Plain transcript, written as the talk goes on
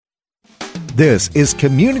This is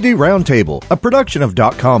Community Roundtable, a production of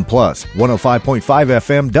 .com Plus, 105.5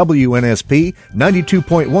 FM WNSP,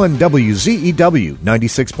 92.1 WZEW,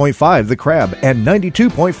 96.5 The Crab, and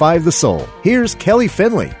 92.5 The Soul. Here's Kelly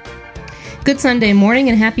Finley. Good Sunday morning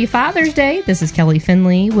and happy Father's Day. This is Kelly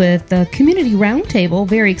Finley with the Community Roundtable.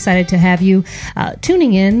 Very excited to have you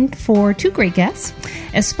tuning in for two great guests,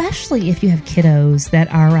 especially if you have kiddos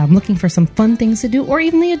that are looking for some fun things to do, or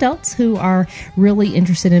even the adults who are really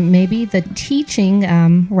interested in maybe the teaching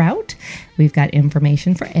route. We've got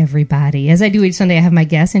information for everybody. As I do each Sunday, I have my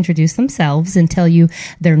guests introduce themselves and tell you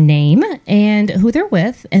their name and who they're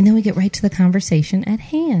with, and then we get right to the conversation at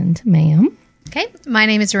hand. Ma'am. Okay, my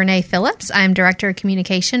name is Renee Phillips. I'm Director of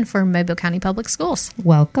Communication for Mobile County Public Schools.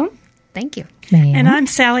 Welcome. Thank you. Ma'am. And I'm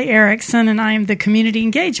Sally Erickson, and I am the Community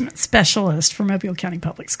Engagement Specialist for Mobile County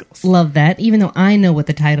Public Schools. Love that, even though I know what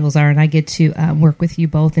the titles are, and I get to work with you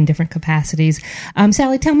both in different capacities.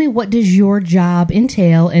 Sally, tell me, what does your job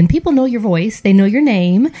entail? And people know your voice. They know your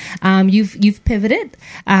name. You've pivoted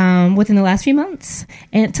within the last few months.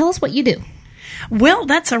 And tell us what you do. Well,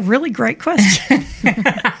 that's a really great question.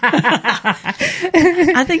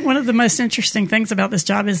 I think one of the most interesting things about this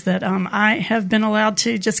job is that I have been allowed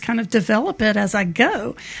to just kind of develop it as I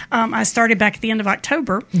go. I started back at the end of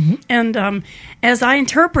October, and as I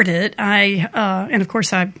interpret it, and of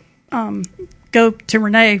course I go to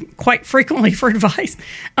Renee quite frequently for advice.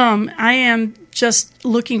 I am just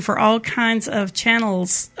looking for all kinds of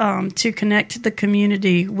channels to connect the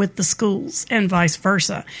community with the schools and vice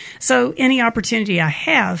versa. So any opportunity I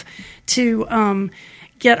have to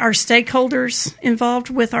get our stakeholders involved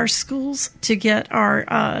with our schools, to get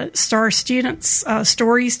our STAR students'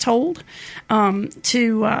 stories told,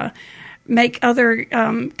 to make other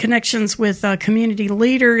connections with community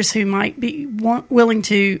leaders who might be willing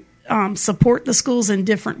to support the schools in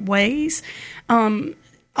different ways.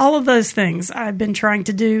 All of those things I've been trying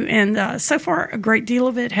to do, and so far a great deal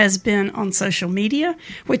of it has been on social media,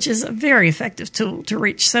 which is a very effective tool to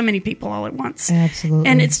reach so many people all at once. Absolutely.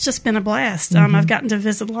 And it's just been a blast. I've gotten to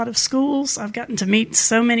visit a lot of schools. I've gotten to meet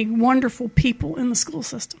so many wonderful people in the school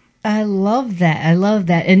system. I love that.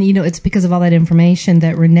 And, it's because of all that information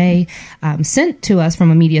that Renee sent to us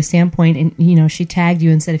from a media standpoint. And, she tagged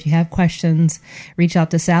you and said, if you have questions, reach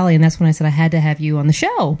out to Sally. And that's when I said I had to have you on the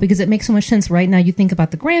show, because it makes so much sense. Right now, you think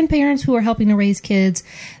about the grandparents who are helping to raise kids,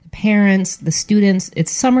 the parents, the students.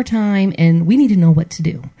 It's summertime, and we need to know what to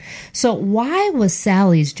do. So why was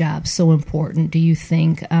Sally's job so important, do you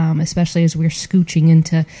think, especially as we're scooching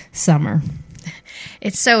into summer?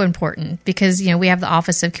 It's so important because, we have the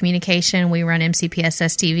Office of Communication. We run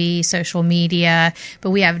MCPSS TV, social media,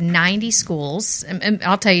 but we have 90 schools. And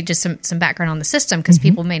I'll tell you just some background on the system, because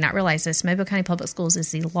people may not realize this. Mobile County Public Schools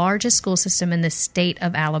is the largest school system in the state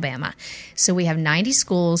of Alabama. So we have 90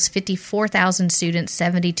 schools, 54,000 students,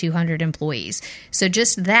 7,200 employees. So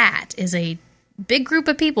just that is a big group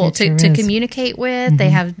of people to communicate with. They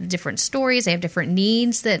have different stories. They have different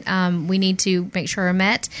needs that we need to make sure are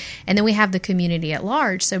met. And then we have the community at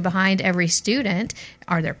large. So behind every student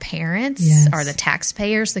are their parents, are the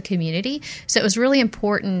taxpayers, the community. So it was really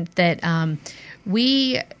important that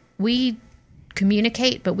we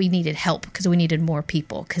communicate, but we needed help because we needed more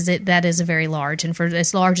people, because that is very large. And for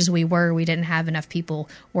as large as we were, we didn't have enough people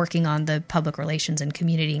working on the public relations and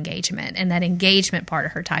community engagement. And that engagement part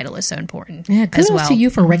of her title is so important. Yeah, kudos to you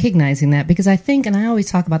for recognizing that, because I think, and I always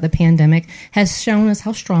talk about the pandemic has shown us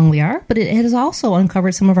how strong we are, but it has also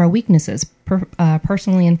uncovered some of our weaknesses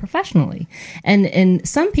personally and professionally. And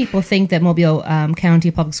some people think that Mobile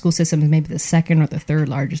County Public School System is maybe the second or the third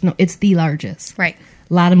largest. No, it's the largest. Right.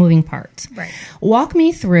 A lot of moving parts. Right. Walk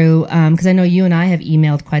me through, because I know you and I have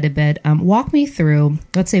emailed quite a bit. Walk me through,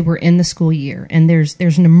 let's say we're in the school year and there's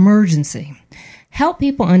an emergency. Help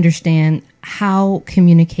people understand how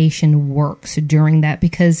communication works during that,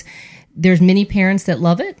 because there's many parents that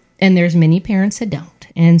love it and there's many parents that don't.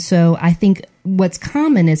 And so I think what's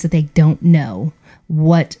common is that they don't know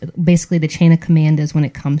what basically the chain of command is when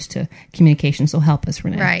it comes to communication. So help us,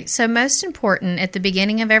 Renee. Right. So most important, at the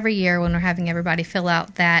beginning of every year when we're having everybody fill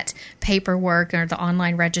out that paperwork or the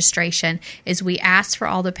online registration, is we ask for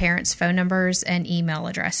all the parents' phone numbers and email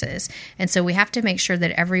addresses. And so we have to make sure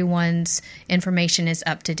that everyone's information is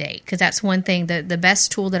up to date, because that's one thing, that the best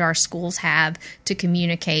tool that our schools have to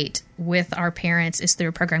communicate with our parents is through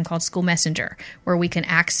a program called School Messenger, where we can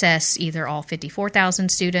access either all 54,000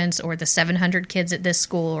 students or the 700 kids at this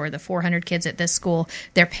school or the 400 kids at this school,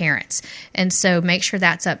 their parents. And so make sure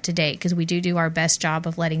that's up to date, because we do our best job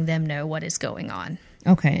of letting them know what is going on.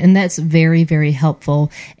 Okay, and that's very, very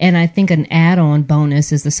helpful. And I think an add-on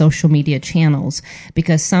bonus is the social media channels,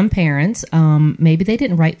 because some parents, maybe they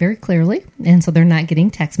didn't write very clearly, and so they're not getting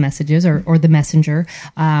text messages or the messenger,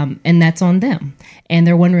 and that's on them. And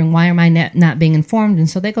they're wondering, why am I not being informed? And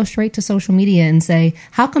so they go straight to social media and say,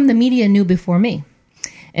 how come the media knew before me?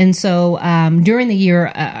 And so during the year,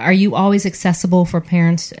 are you always accessible for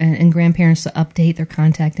parents and grandparents to update their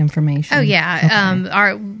contact information? Oh,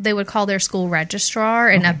 yeah. Okay. They would call their school registrar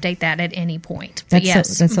and update that at any point. That's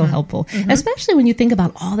yes. that's so helpful, especially when you think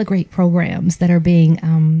about all the great programs that are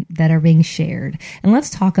being shared. And let's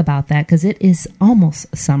talk about that, because it is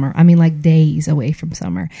almost summer. I mean, like days away from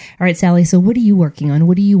summer. All right, Sally, so what are you working on?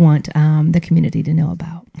 What do you want the community to know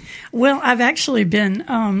about? Well, I've actually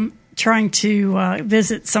been trying to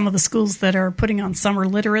visit some of the schools that are putting on summer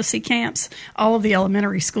literacy camps. All of the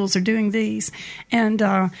elementary schools are doing these, and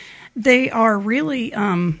they are really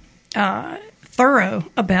thorough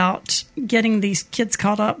about getting these kids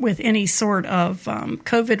caught up with any sort of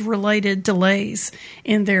COVID-related delays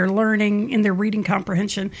in their learning, in their reading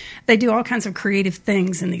comprehension. They do all kinds of creative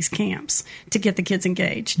things in these camps to get the kids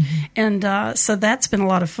engaged. And so that's been a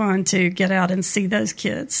lot of fun to get out and see those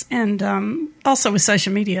kids. And also with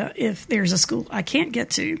social media, if there's a school I can't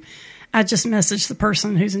get to, I just message the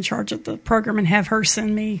person who's in charge of the program and have her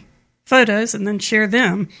send me photos and then share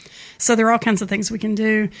them. So there are all kinds of things we can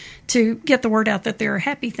do to get the word out that there are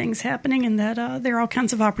happy things happening, and that there are all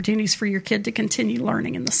kinds of opportunities for your kid to continue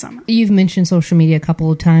learning in the summer. You've mentioned social media a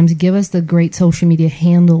couple of times. Give us the great social media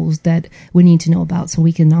handles that we need to know about so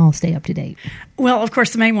we can all stay up to date. Well, of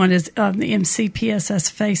course, the main one is the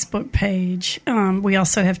MCPSS Facebook page. We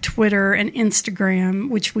also have Twitter and Instagram,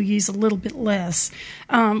 which we use a little bit less.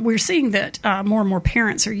 We're seeing that more and more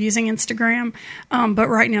parents are using Instagram, but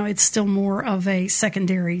right now it's still more of a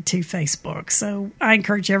secondary to Facebook. So I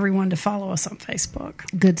encourage everyone to follow us on Facebook.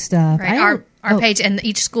 Good stuff. Right. Our page, and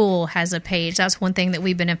each school has a page. That's one thing that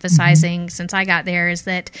we've been emphasizing since I got there, is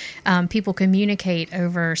that people communicate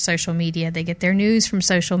over social media. They get their news from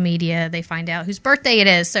social media. They find out whose birthday it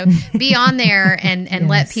is. So be on there and yes.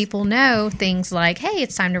 let people know things like, hey,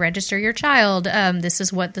 it's time to register your child. This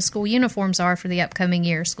is what the school uniforms are for the upcoming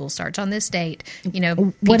year. School starts on this date.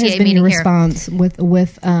 PTA what has been your response with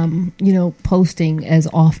posting as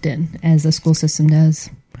often as the school system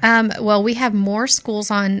does? Well, we have more schools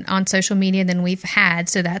on social media than we've had,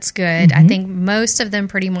 so that's good. I think most of them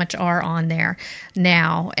pretty much are on there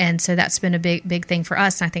now, and so that's been a big thing for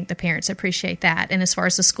us, and I think the parents appreciate that. And as far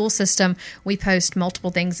as the school system, we post multiple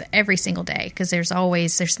things every single day, because there's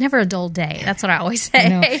never a dull day. That's what I always say.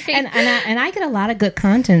 And I get a lot of good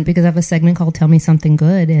content because I have a segment called Tell Me Something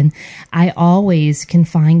Good, and I always can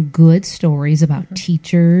find good stories about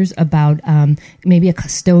teachers, about maybe a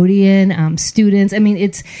custodian, students. I mean,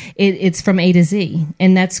 it's from A to Z,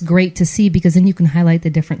 and that's great to see, because then you can highlight the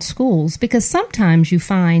different schools, because sometimes you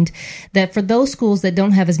find that for those schools that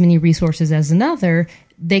don't have as many resources as another,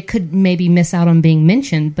 they could maybe miss out on being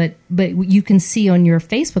mentioned, but you can see on your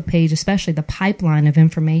Facebook page, especially, the pipeline of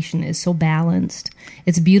information is so balanced.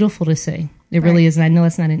 It's beautiful to see. It really is. And I know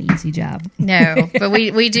it's not an easy job. No, but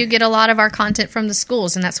we do get a lot of our content from the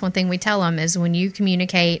schools. And that's one thing we tell them is, when you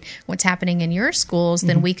communicate what's happening in your schools,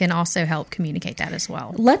 then we can also help communicate that as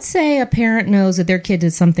well. Let's say a parent knows that their kid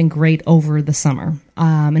did something great over the summer,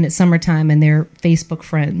 and it's summertime, and they're Facebook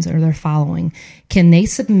friends or they're following. Can they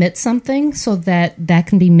submit something so that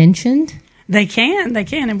can be mentioned? They can,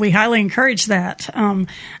 and we highly encourage that.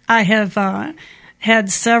 I have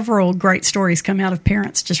had several great stories come out of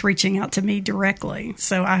parents just reaching out to me directly.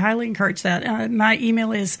 So I highly encourage that. My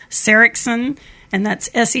email is Serickson, and that's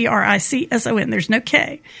SERICSON. There's no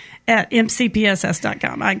K, at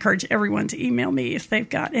MCPSS.com. I encourage everyone to email me if they've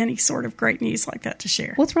got any sort of great news like that to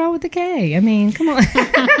share. What's wrong with the K? I mean, come on.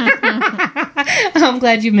 I'm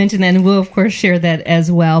glad you mentioned that, and we'll, of course, share that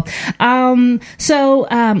as well.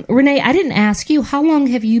 So, Renee, I didn't ask you, how long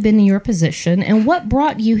have you been in your position, and what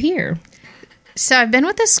brought you here? So I've been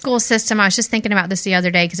with the school system. I was just thinking about this the other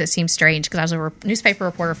day because it seems strange, because I was a newspaper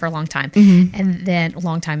reporter for a long time. And then, a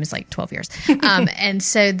long time is like 12 years. And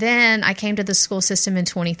so then I came to the school system in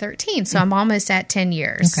 2013. So I'm almost at 10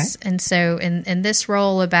 years. Okay. And so in this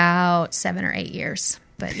role, about 7 or 8 years.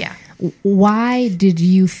 But yeah. Why did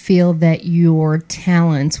you feel that your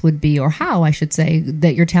talents would be, or how I should say,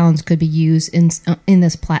 that your talents could be used in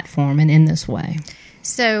this platform and in this way?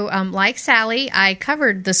 So, like Sally, I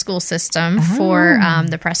covered the school system for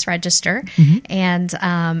the Press Register, and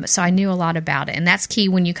so I knew a lot about it. And that's key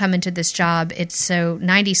when you come into this job. It's so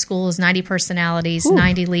 90 schools, 90 personalities,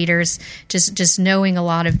 90 leaders. Just knowing a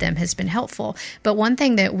lot of them has been helpful. But one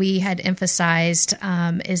thing that we had emphasized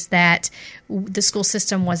is that the school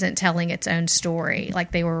system wasn't telling its own story.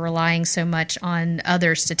 Like they were relying so much on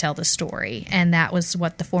others to tell the story. And that was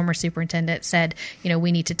what the former superintendent said,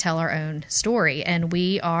 we need to tell our own story. And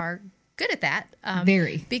we are good at that.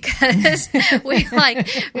 Very. Because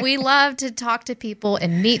we love to talk to people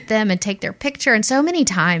and meet them and take their picture. And so many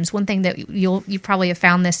times, one thing that you probably have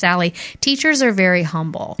found this, Sally, teachers are very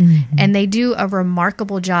humble and they do a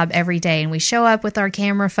remarkable job every day. And we show up with our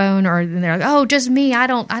camera phone or they're like, oh, just me. I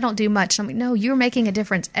don't do much. I'm like, no, you're making a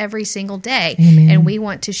difference every single day. Amen. And we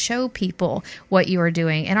want to show people what you are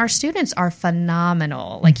doing. And our students are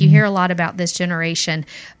phenomenal. Like you hear a lot about this generation,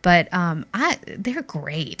 but they're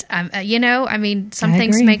great. Some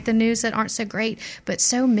things make the news that aren't so great, but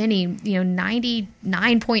so many,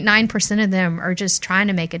 99.9% of them are just trying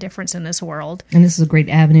to make a difference in this world. And this is a great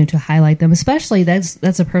avenue to highlight them, especially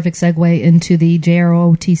that's a perfect segue into the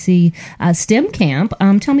JROTC STEM camp.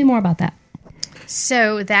 Tell me more about that.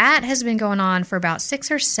 So that has been going on for about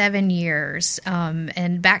 6 or 7 years.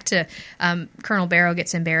 And back to Colonel Barrow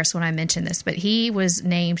gets embarrassed when I mention this, but he was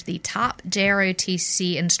named the top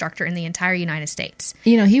JROTC instructor in the entire United States.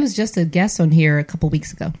 He was just a guest on here a couple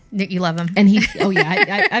weeks ago. You love him. And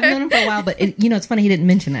I've known him for a while, but it's funny he didn't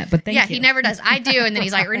mention that, but thank you. Yeah, he never does. I do. And then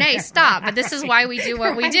he's like, Renee, stop. But this is why we do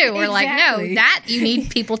what we do. We're like, no, that you need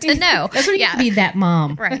people to know. That's what you get to be that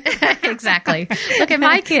mom. Right. Exactly. Look at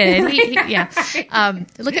my kid.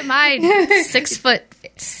 Look at my 6'8"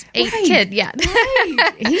 kid. Yeah.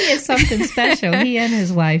 Right. He is something special. He and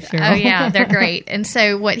his wife, Cheryl. Oh, yeah. They're great. And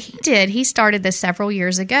so what he did, he started this several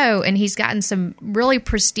years ago, and he's gotten some really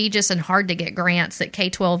prestigious and hard to get grants that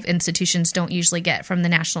K-12 institutions don't usually get from the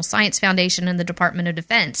National Science Foundation and the Department of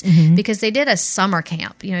Defense because they did a summer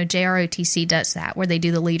camp. JROTC does that where they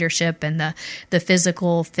do the leadership and the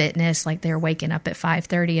physical fitness, like they're waking up at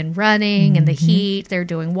 5:30 and running in the heat. They're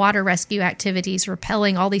doing water rescue activities,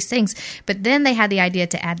 rappelling, all these things. But then they had the idea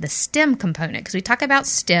to add the STEM component because we talk about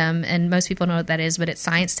STEM and most people know what that is, but it's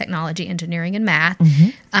science, technology, engineering, and math.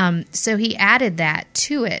 So he added that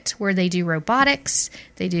to it where they do robotics,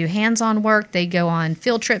 they do hands-on work, they go on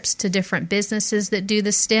field trips to different businesses that do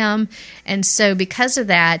the STEM. And so because of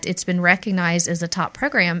that, it's been recognized as a top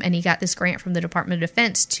program, and he got this grant from the Department of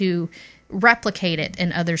Defense to replicate it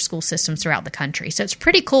in other school systems throughout the country. So it's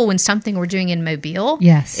pretty cool when something we're doing in Mobile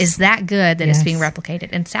is that good that it's being replicated.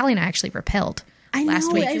 And Sally and I actually rappelled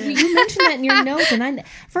last week. You mentioned that in your notes, and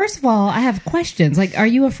first of all, I have questions. Like, are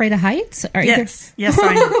you afraid of heights? Yes,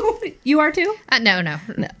 I am. You are too? No,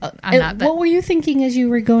 I'm not. But what were you thinking as you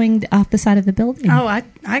were going off the side of the building? Oh, I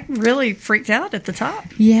really freaked out at the top.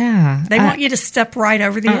 Yeah, they want you to step right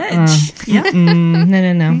over the edge. Yeah,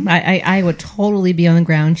 no. I would totally be on the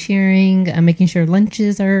ground cheering, making sure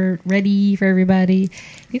lunches are ready for everybody.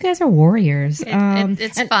 You guys are warriors.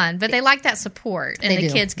 It's fun, but they like that support, and the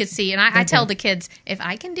kids could see. And I tell the kids, if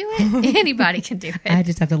I can do it, anybody can do it. I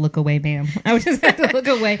just have to look away, ma'am. I would just have to look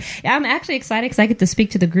away. I'm actually excited because I get to speak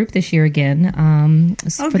to the group this year again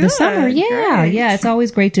for the summer. Yeah, great. Yeah. It's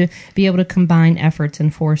always great to be able to combine efforts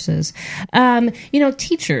and forces.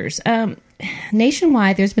 Teachers.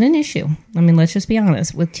 Nationwide, there's been an issue. Let's just be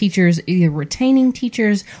honest, with teachers either retaining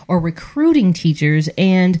teachers or recruiting teachers.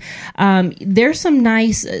 And there's some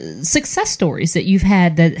nice success stories that you've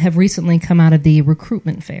had that have recently come out of the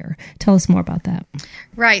recruitment fair. Tell us more about that.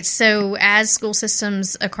 Right. So as school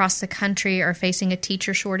systems across the country are facing a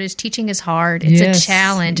teacher shortage, teaching is hard. It's a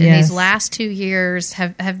challenge. And these last 2 years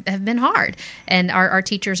have been hard. And our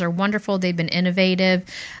teachers are wonderful. They've been innovative.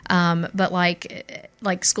 But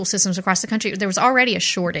like school systems across the country, there was already a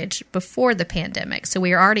shortage before the pandemic. So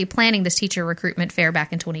we were already planning this teacher recruitment fair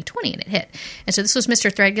back in 2020, and it hit. And so this was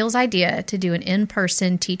Mr. Threadgill's idea to do an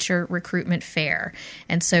in-person teacher recruitment fair.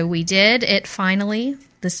 And so we did it finally.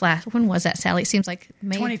 This last one was that, Sally? It seems like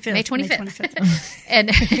May 25th. May 25th. And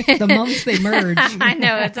the months they merge. I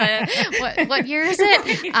know. It's what year is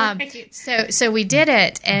it? So we did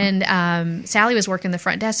it, and Sally was working the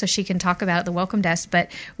front desk, so she can talk about the welcome desk.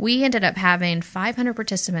 But we ended up having 500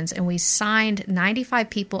 participants, and we signed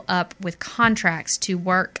 95 people up with contracts to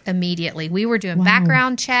work immediately. We were doing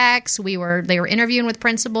background checks. They were interviewing with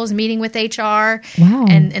principals, meeting with HR,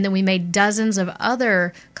 and then we made dozens of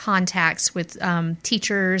other contacts with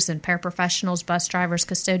teachers and paraprofessionals, bus drivers,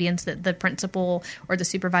 custodians that the principal or the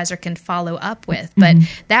supervisor can follow up with. But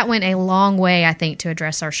that went a long way, I think, to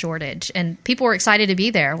address our shortage. And people were excited to be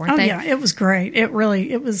there, weren't they? Yeah, it was great. It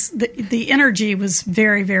was, the energy was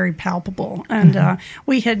very, very palpable. And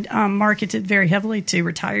we had marketed very heavily to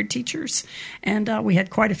retired teachers. And we had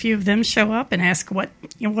quite a few of them show up and ask, what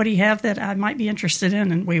do you have that I might be interested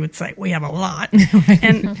in? And we would say, we have a lot.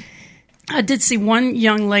 And I did see one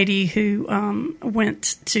young lady who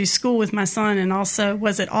went to school with my son and also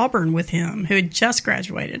was at Auburn with him, who had just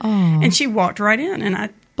graduated. And she walked right in, and I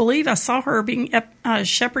believe I saw her being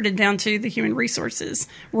shepherded down to the human resources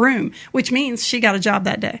room, which means she got a job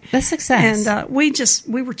that day. That's success. And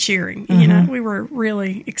we were cheering. You know, we were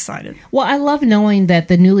really excited. Well, I love knowing that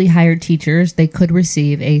the newly hired teachers, they could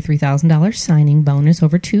receive a $3,000 signing bonus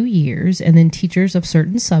over 2 years, and then teachers of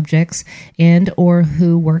certain subjects and or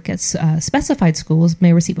who work at specified schools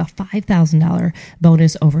may receive a $5,000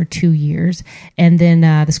 bonus over 2 years. And then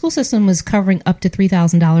the school system was covering up to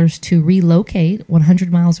 $3,000 to relocate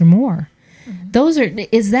 100 miles or more. Those are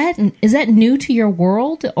is that new to your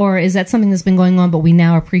world, or is that something that's been going on but we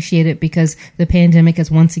now appreciate it because the pandemic has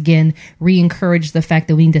once again re-encouraged the fact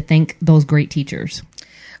that we need to thank those great teachers?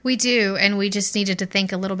 We do, and we just needed to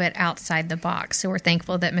think a little bit outside the box. So we're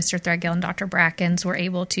thankful that Mr. Threadgill and Dr. Brackens were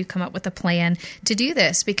able to come up with a plan to do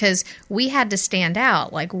this, because we had to stand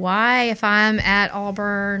out. Like, why, if I'm at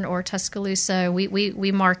Auburn or Tuscaloosa,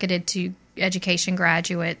 we marketed to education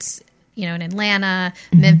graduates, you know, in Atlanta,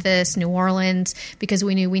 Memphis, New Orleans, because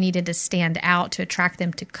we knew we needed to stand out to attract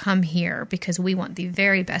them to come here, because we want the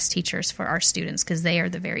very best teachers for our students, because they are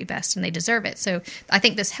the very best and they deserve it. So I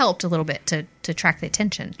think this helped a little bit to attract the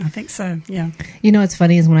attention. I think so, yeah. You know, what's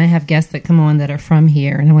funny is when I have guests that come on that are from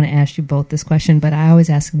here, and I want to ask you both this question, but I always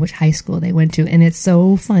ask them which high school they went to, and it's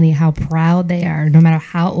so funny how proud they are, no matter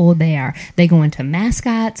how old they are. They go into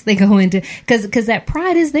mascots, they go into, because that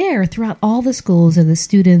pride is there throughout all the schools of the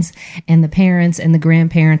students and the parents and the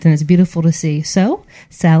grandparents, and it's beautiful to see. So,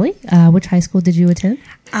 Sally, which high school did you attend?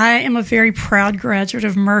 I am a very proud graduate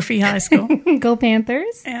of Murphy High School. Go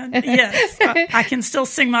Panthers! And yes, I can still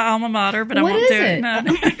sing my alma mater, but I won't do it. No.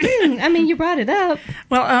 I mean, you brought it up.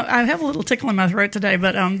 Well, I have a little tickle in my throat today,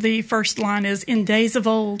 but the first line is, "In days of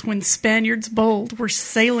old, when Spaniards bold were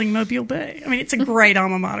sailing Mobile Bay." I mean, it's a great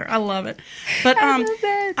alma mater. I love it. But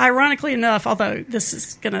ironically enough, although this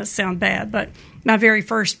is going to sound bad, but my very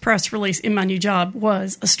first press release in my new job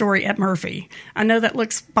was a story at Murphy. I know that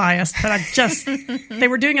looks biased, but they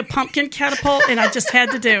were doing a pumpkin catapult, and I just had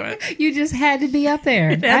to do it. You just had to be up there.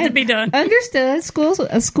 It had to be done. Understood.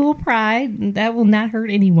 School pride. That will not hurt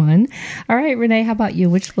anyone. All right, Renee, how about you?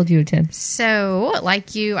 Which school do you attend? So,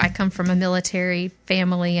 like you, I come from a military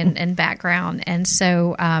family and background, and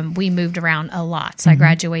so we moved around a lot. So I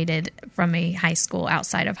graduated from a high school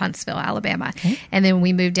outside of Huntsville, Alabama. Okay. And then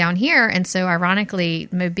we moved down here, and so ironically,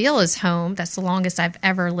 Mobile is home. That's the longest I've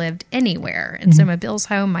ever lived anywhere. And so Mobile's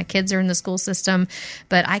home. My kids are in the school system.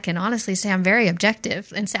 But I can honestly say I'm very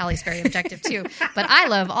objective, and Sally's very objective too. But I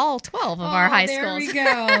love all 12 of our high schools. There we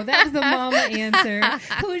go. That's the mama answer.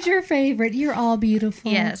 Who's your favorite? You're all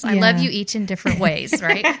beautiful. Yes, I love you each in different ways,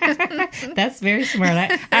 right? That's very smart.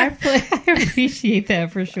 I appreciate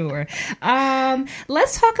that for sure.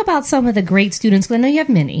 Let's talk about some of the great students. I know you have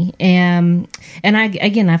many, and I've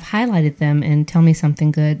highlighted them, and tell me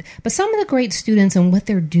something good. But some of the great students and what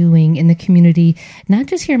they're doing in the community, not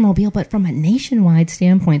just here in Mobile, but from a nationwide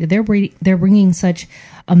standpoint, that they're bringing such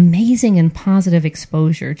amazing and positive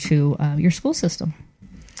exposure to your school system.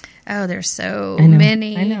 Oh, there's so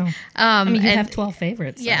many. I know. I mean, you have 12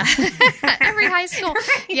 favorites. So. Yeah, every high school.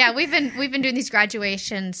 Yeah, we've been doing these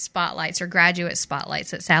graduation spotlights or graduate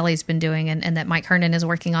spotlights that Sally's been doing, and that Mike Herndon is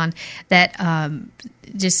working on. That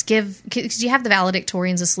just give, because you have the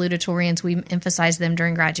valedictorians, the salutatorians. We emphasize them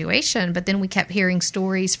during graduation, but then we kept hearing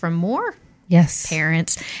stories from more. Yes.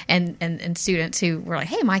 Parents and students who were like,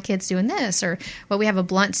 hey, my kid's doing this. Or, well, we have a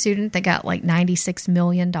Blunt student that got like $96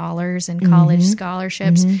 million in college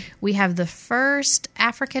scholarships. We have the first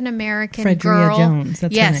African-American girl. Jones.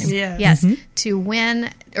 That's yes, her name. yes, to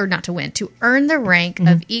earn the rank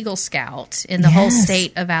of Eagle Scout in the whole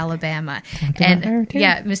state of Alabama. And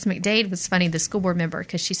yeah, Miss McDade was funny, the school board member,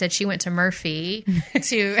 because she said she went to Murphy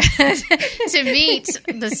to to meet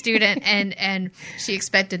the student, and she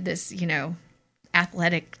expected this,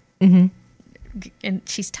 athletic, and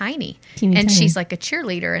she's tiny, tiny. She's like a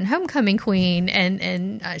cheerleader and homecoming queen,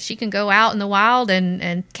 and she can go out in the wild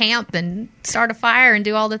and camp and start a fire and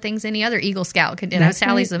do all the things any other Eagle Scout could do.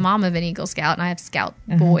 Sally's the mom of an Eagle Scout, and I have Scout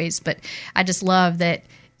boys, but I just love that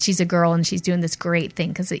she's a girl and she's doing this great thing,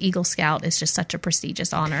 because the Eagle Scout is just such a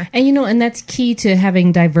prestigious honor. And, and that's key to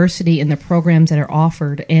having diversity in the programs that are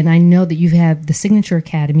offered. And I know that you have the signature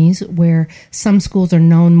academies where some schools are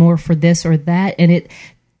known more for this or that. And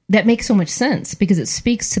that makes so much sense because it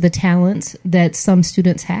speaks to the talents that some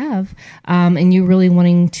students have, and you really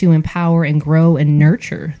wanting to empower and grow and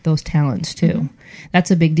nurture those talents too. Mm-hmm.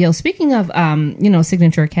 That's a big deal. Speaking of,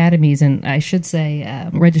 Signature Academies, and I should say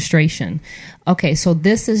registration. Okay, so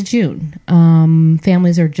this is June.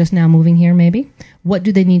 Families are just now moving here, maybe. What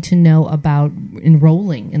do they need to know about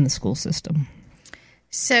enrolling in the school system?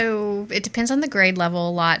 So it depends on the grade level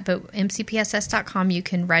a lot, but MCPSS.com, you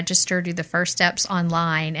can register, do the first steps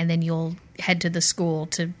online, and then you'll head to the school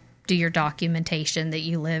to do your documentation that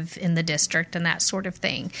you live in the district and that sort of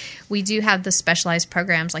thing. We do have the specialized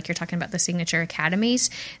programs, like you're talking about the Signature Academies.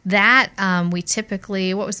 That we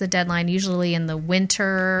typically, what was the deadline? Usually in the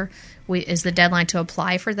winter is the deadline to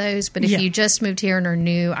apply for those. But if you just moved here and are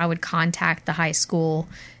new, I would contact the high school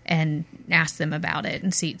and ask them about it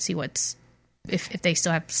and see what's, if they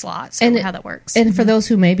still have slots and how that works. And for those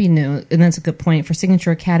who may be new, and that's a good point, for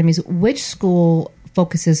Signature Academies, which school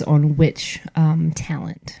focuses on which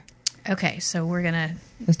talent? Okay, so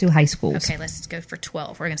let's do high schools. Okay, let's go for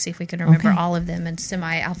 12. We're going to see if we can remember all of them in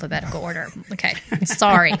semi-alphabetical order. Okay,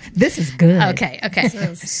 sorry. This is good. Okay.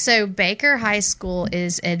 So Baker High School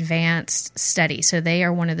is advanced study. So they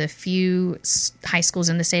are one of the few high schools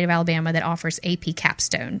in the state of Alabama that offers AP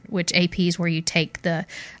Capstone, which AP is where you take the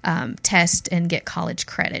test and get college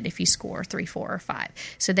credit if you score 3, 4, or 5.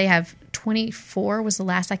 So they have 24 was the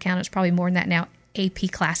last I counted. It's probably more than that now.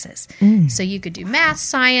 AP classes. So you could do math,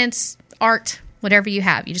 science, art, whatever you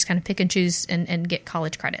have. You just kind of pick and choose and get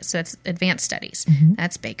college credit. So that's advanced studies.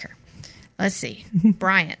 That's Baker. Let's see.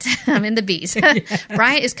 Bryant. I'm in the B's. Yes.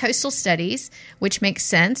 Bryant is coastal studies, which makes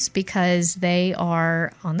sense because they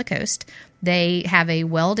are on the coast. They have a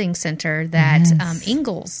welding center that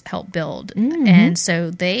Ingalls helped build. And so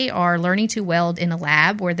they are learning to weld in a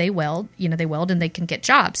lab where they weld. They weld and they can get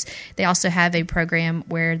jobs. They also have a program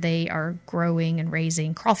where they are growing and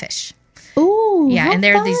raising crawfish. Ooh, yeah, and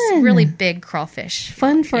they're fun. These really big crawfish.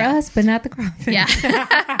 Fun for us, but not the crawfish.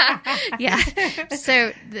 Yeah.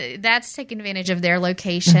 So that's taking advantage of their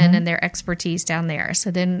location and their expertise down there. So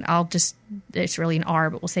then it's really an R,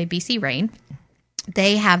 but we'll say BC Rain.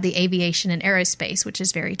 They have the aviation and aerospace, which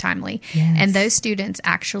is very timely. Yes. And those students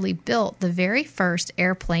actually built the very first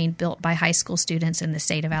airplane built by high school students in the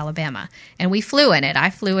state of Alabama. And we flew in it.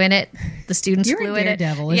 I flew in it. The students flew in it. You're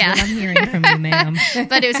a daredevil, is what I'm hearing from you, ma'am.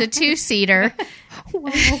 But it was a 2-seater.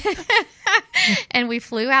 Wow. And we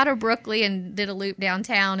flew out of Brooklyn and did a loop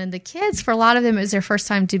downtown. And the kids, for a lot of them, it was their first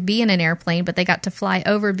time to be in an airplane, but they got to fly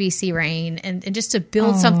over BC Rain and just to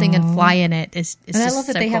build something and fly in it. And I love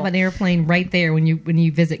that they have an airplane right there when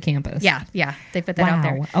you visit campus. Yeah. They put that out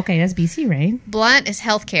there. Okay, that's BC Rain. Blunt is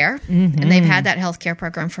healthcare, and they've had that healthcare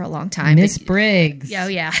program for a long time. Miss Briggs. Oh,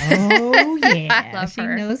 yeah. Oh, yeah. I love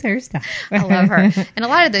her. She knows her stuff. I love her. And a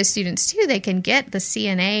lot of those students, too, they can get the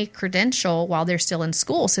CNA credential while they're still in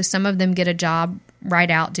school. So some of them get a job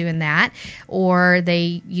right out doing that, or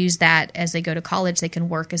they use that as they go to college. They can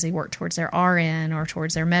work as they work towards their RN or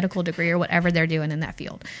towards their medical degree or whatever they're doing in that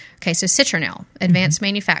field. Okay, so Citronelle, advanced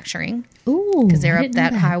manufacturing. Ooh, because they're up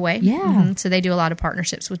that highway. Yeah. So they do a lot of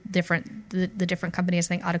partnerships with the different companies.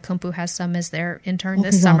 I think Outokumpu has some as their intern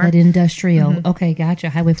this summer. All that industrial. Okay, gotcha.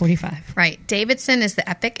 Highway 45. Right. Davidson is the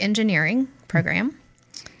Epic Engineering program.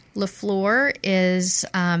 LaFleur is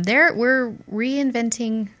we're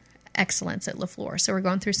reinventing excellence at LaFleur. So we're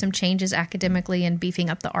going through some changes academically and beefing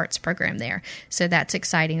up the arts program there. So that's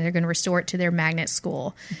exciting. They're going to restore it to their magnet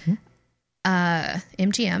school.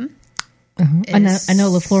 MGM. I know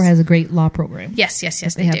LaFleur has a great law program. Yes,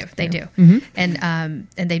 they do. They do. And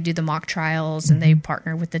they do the mock trials and they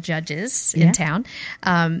partner with the judges in town.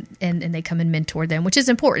 And they come and mentor them, which is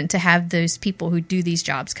important to have those people who do these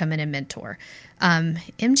jobs come in and mentor.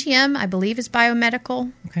 MGM, I believe, is biomedical.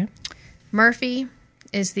 Okay. Murphy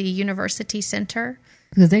is the University Center.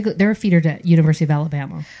 Because they're a feeder to University of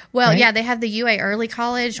Alabama. Well, right? Yeah, they have the UA Early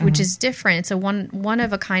College, which is different. It's a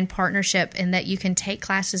one-of-a-kind partnership in that you can take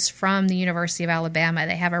classes from the University of Alabama.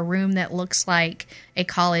 They have a room that looks like a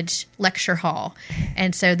college lecture hall.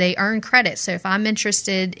 And so they earn credit. So if I'm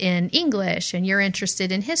interested in English and you're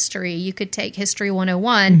interested in history, you could take History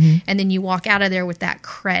 101 and then you walk out of there with that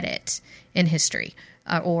credit in history.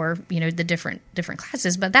 Or the different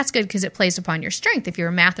classes, but that's good because it plays upon your strength if you're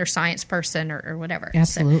a math or science person or whatever.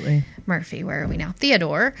 Absolutely. So, Murphy, where are we now?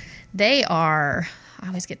 Theodore, they are. I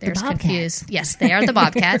always get theirs confused. Yes, they are the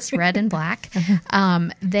Bobcats, red and black.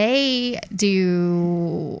 They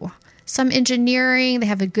do some engineering. They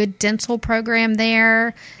have a good dental program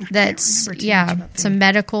there. That's some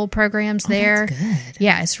medical programs there. That's good.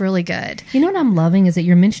 Yeah, it's really good. You know what I'm loving is that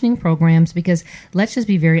you're mentioning programs because let's just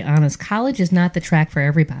be very honest. College is not the track for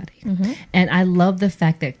everybody. Mm-hmm. And I love the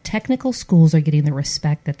fact that technical schools are getting the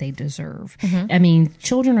respect that they deserve. Mm-hmm. I mean,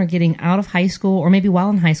 children are getting out of high school or maybe while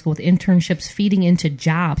in high school with internships feeding into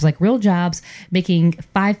jobs, like real jobs, making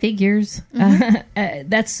 5 figures. Mm-hmm.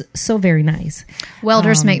 That's so very nice.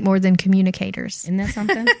 Welders make more than communicators. Isn't that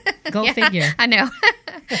something? Go figure. I know.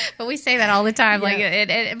 But we say that all the time.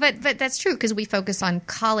 Yeah. But that's true because we focus on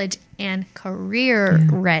college and career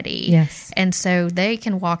ready. Yes. And so they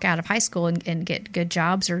can walk out of high school and get good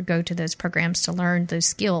jobs or go to those programs to learn those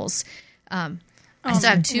skills. I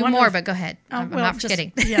still have 2 more, but go ahead. I'm not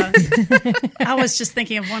forgetting. Yeah. I was just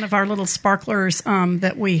thinking of one of our little sparklers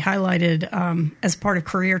that we highlighted as part of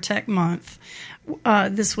Career Tech Month.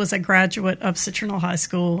 This was a graduate of Citronelle High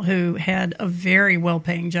School who had a very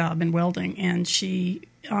well-paying job in welding, and she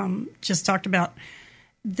just talked about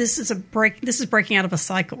this is breaking out of a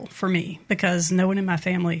cycle for me because no one in my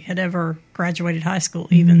family had ever graduated high school,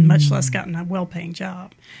 even much less gotten a well-paying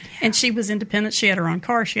job. Yeah. And she was independent. She had her own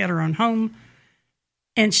car. She had her own home.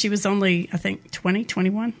 And she was only, I think, 20,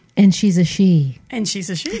 21. And she's a she. With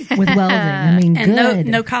welding. I mean, and good.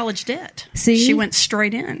 No college debt. See? She went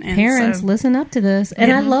straight in. And parents, listen up to this.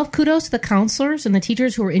 And I love kudos to the counselors and the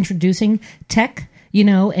teachers who are introducing tech,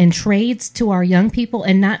 and trades to our young people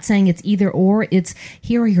and not saying it's either or. It's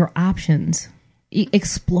here are your options.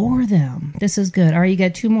 Explore them. This is good. All right, you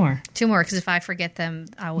got 2 more. 2 more, because if I forget them,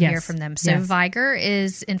 I will hear from them. So Viger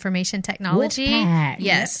is information technology. Wolfpack.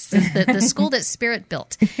 Yes, the school that Spirit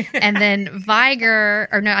built. And then Viger.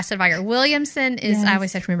 Williamson is, I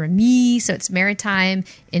always have to remember me, so it's maritime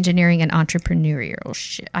engineering and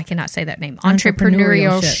entrepreneurship. I cannot say that name.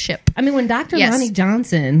 Entrepreneurship. I mean, when Dr. Lonnie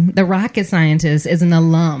Johnson, the rocket scientist, is an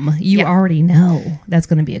alum, you already know that's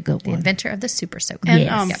going to be a good one. The inventor of the Super Soaker.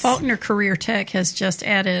 And Faulkner Career Tech has just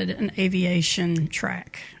added an aviation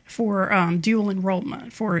track for dual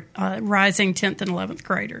enrollment for rising 10th and 11th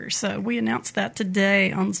graders. So we announced that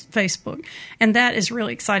today on Facebook. And that is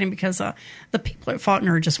really exciting because the people at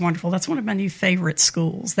Faulkner are just wonderful. That's one of my new favorite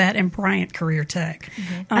schools, that and Bryant Career Tech.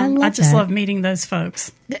 Mm-hmm. I just love meeting those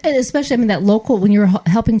folks. Especially, that local, when you're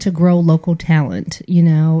helping to grow local talent,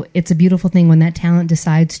 it's a beautiful thing when that talent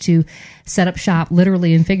decides to set up shop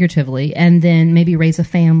literally and figuratively and then maybe raise a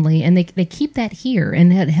family. And they keep that here,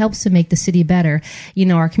 and it helps to make the city better.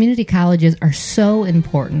 Our community colleges are so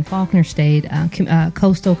important. Faulkner State,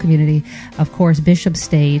 coastal community, of course, Bishop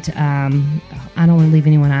State. I don't want to leave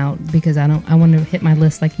anyone out because I want to hit my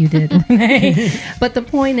list like you did. But the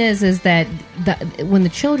point is that when the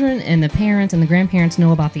children and the parents and the grandparents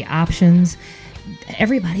know about the options,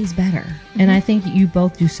 everybody's better. Mm-hmm. And I think you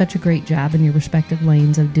both do such a great job in your respective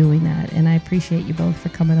lanes of doing that. And I appreciate you both for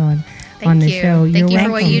coming on the show. Thank you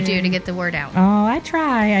for what you do to get the word out. Oh, I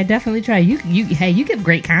try. I definitely try. You give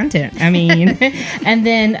great content. I mean, and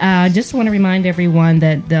then just want to remind everyone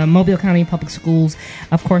that the Mobile County Public Schools,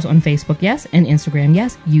 of course, on Facebook, yes, and Instagram,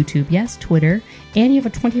 yes, YouTube, yes, Twitter, and you have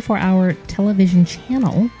a 24-hour television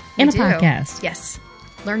channel and a podcast. Yes.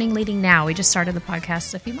 Learning Leading Now. We just started the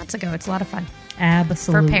podcast a few months ago. It's a lot of fun.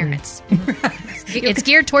 Absolutely. For parents. It's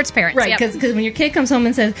geared towards parents. Right, because when your kid comes home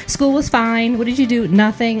and says, school was fine, what did you do?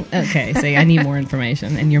 Nothing. Okay, so I need more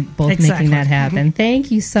information, and you're both making that happen. Mm-hmm. Thank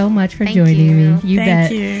you so much for joining me. You bet.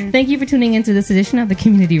 Thank you for tuning into this edition of the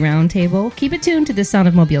Community Roundtable. Keep it tuned to the Sound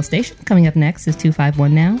of Mobile station. Coming up next is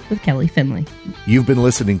 251 Now with Kelly Finley. You've been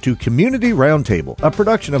listening to Community Roundtable, a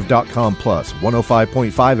production of .com Plus,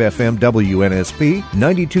 105.5 FM WNSP,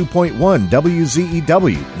 92.1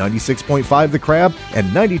 WZEW, 96.5 The Crab, and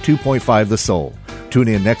 92.5 The Soul. Tune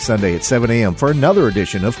in next Sunday at 7 a.m. for another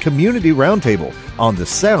edition of Community Roundtable on the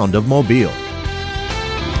Sound of Mobile.